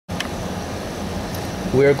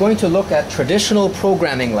we're going to look at traditional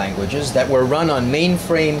programming languages that were run on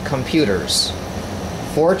mainframe computers,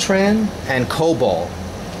 FORTRAN and COBOL.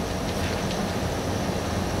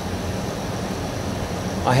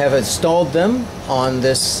 I have installed them on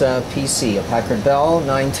this PC, a Packard Bell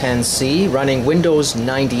 910C, running Windows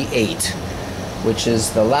 98, which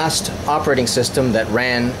is the last operating system that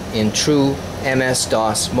ran in true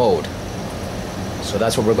MS-DOS mode. So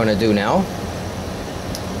that's what we're going to do now.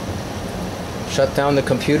 Shut down the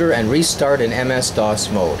computer and restart in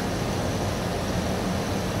MS-DOS mode.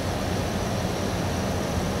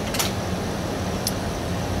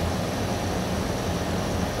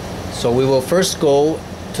 So we will first go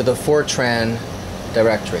to the FORTRAN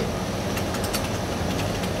directory.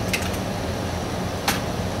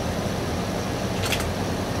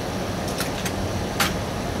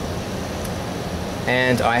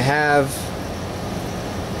 And I have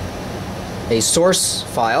a source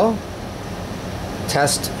file,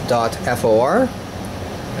 test.for,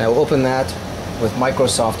 and I will open that with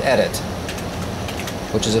Microsoft Edit,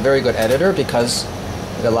 which is a very good editor because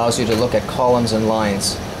it allows you to look at columns and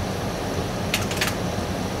lines.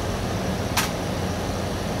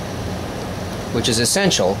 Which is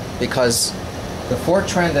essential because the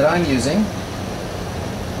FORTRAN that I'm using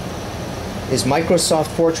is Microsoft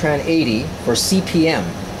FORTRAN 80 for CP/M,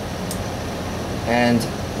 and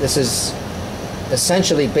this is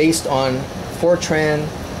essentially based on FORTRAN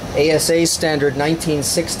ASA standard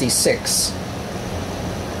 1966,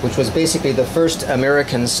 which was basically the first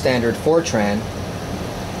American standard FORTRAN,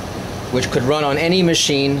 which could run on any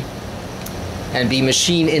machine and be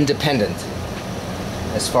machine independent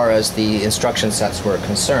as far as the instruction sets were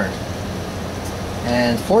concerned.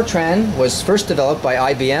 And FORTRAN was first developed by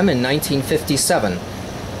IBM in 1957.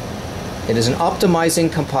 It is an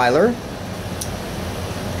optimizing compiler,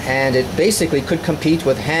 and it basically could compete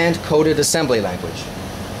with hand-coded assembly language,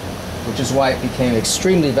 which is why it became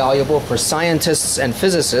extremely valuable for scientists and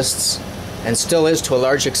physicists, and still is to a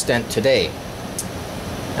large extent today.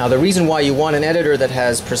 Now, the reason why you want an editor that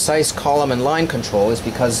has precise column and line control is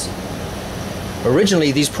because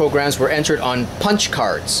originally these programs were entered on punch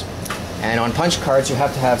cards, and on punch cards you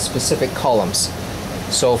have to have specific columns.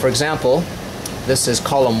 So for example, this is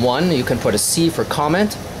column 1. You can put a C for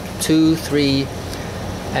comment, 2, 3,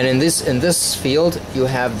 and in this field you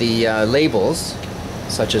have the labels,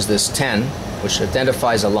 such as this 10, which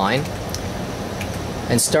identifies a line,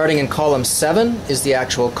 and starting in column 7 is the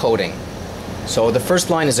actual coding. So the first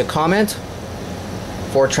line is a comment.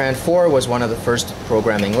 FORTRAN 4 was one of the first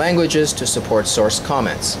programming languages to support source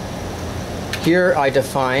comments. Here I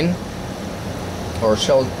define, or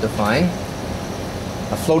shall define,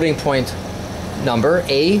 a floating point number,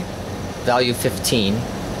 A, value 15,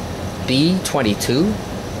 B, 22,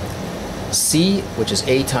 C, which is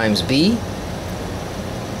A times B,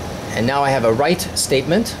 and now I have a write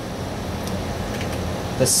statement.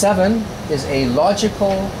 The 7 is a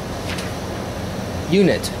logical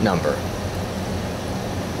unit number.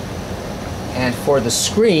 And for the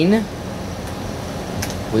screen,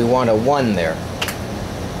 we want a 1 there.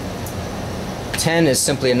 10 is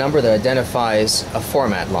simply a number that identifies a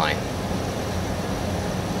format line.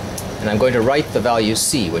 And I'm going to write the value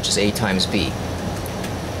C, which is A times B.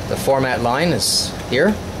 The format line is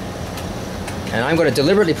here. And I'm going to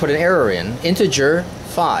deliberately put an error in, integer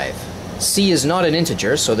 5. C is not an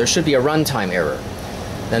integer, so there should be a runtime error.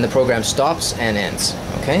 Then the program stops and ends.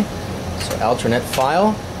 Okay? So alternate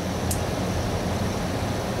file.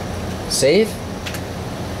 Save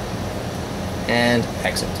and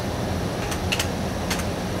exit.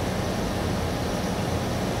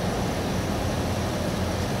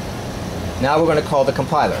 Now we're going to call the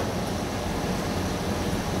compiler.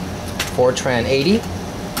 FORTRAN 80.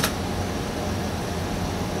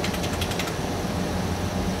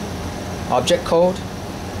 Object code,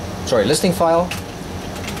 listing file,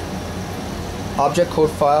 object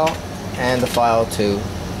code file, and the file to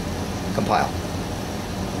compile.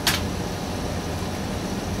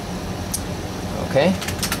 Okay,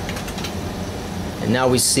 and now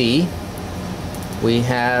we see we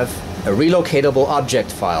have a relocatable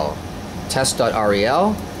object file,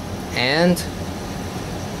 test.rel, and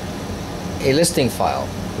a listing file.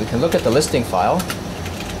 We can look at the listing file,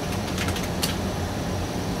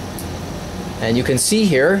 and you can see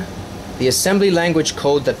here the assembly language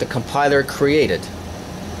code that the compiler created.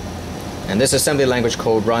 And this assembly language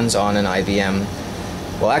code runs on an IBM,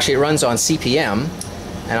 well, actually it runs on CP/M,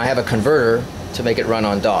 and I have a converter to make it run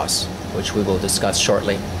on DOS, which we will discuss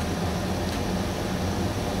shortly.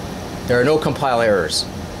 There are no compile errors.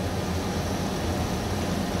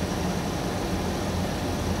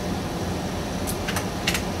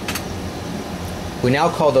 we now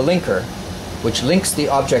call the linker, which links the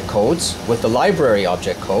object codes with the library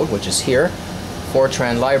object code, which is here,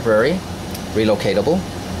 FORTRAN library, relocatable,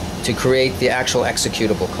 to create the actual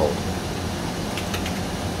executable code.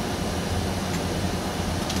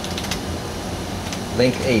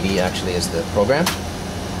 Link 80 actually is the program.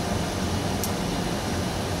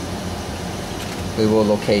 We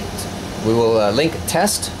will link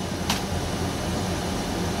test,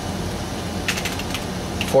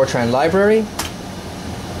 FORTRAN library,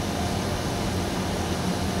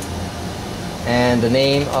 and the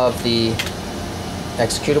name of the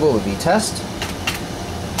executable would be test,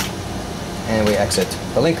 and we exit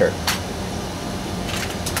the linker.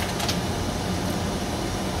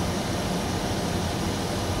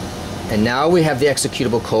 And now we have the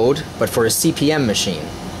executable code, but for a CPM machine.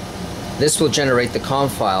 This will generate the COM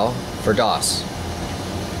file for DOS.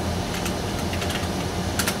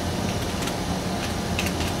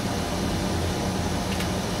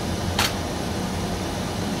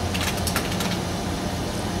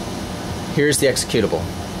 Here's the executable.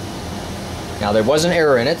 Now there was an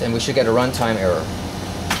error in it, and we should get a runtime error.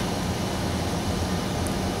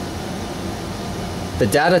 The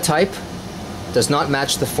data type does not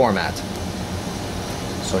match the format.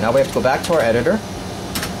 So now we have to go back to our editor,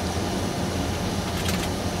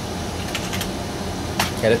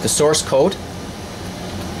 edit the source code,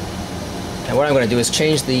 and what I'm going to do is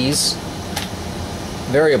change these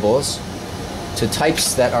variables to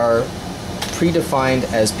types that are predefined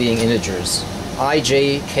as being integers. I,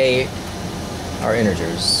 J, K are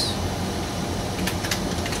integers.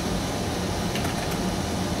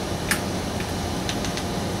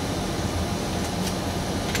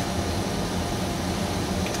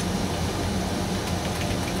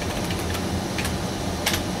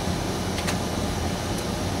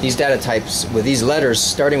 These data types with these letters,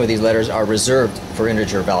 starting with these letters, are reserved for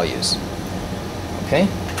integer values. Okay?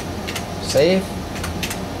 Save.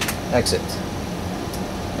 Exit.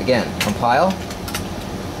 Again, compile.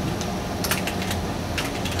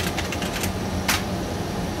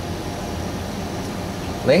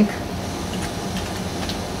 Link.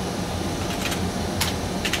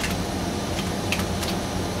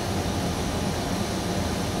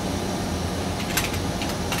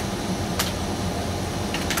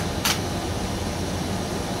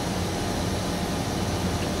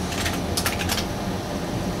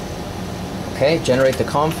 Okay, generate the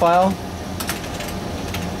COM file.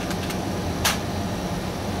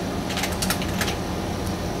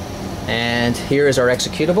 And here is our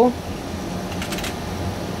executable.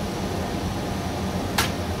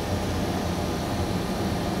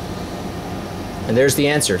 And there's the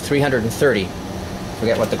answer, 330.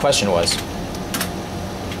 Forget what the question was.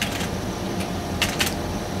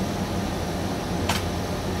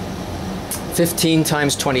 "15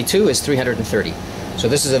 times 22 is 330. So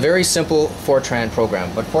this is a very simple FORTRAN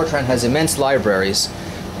program, but FORTRAN has immense libraries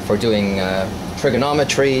for doing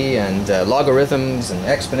trigonometry and logarithms and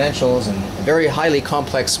exponentials and very highly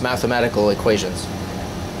complex mathematical equations.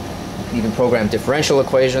 You can even program differential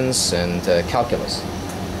equations and calculus.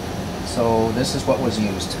 So this is what was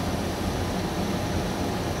used.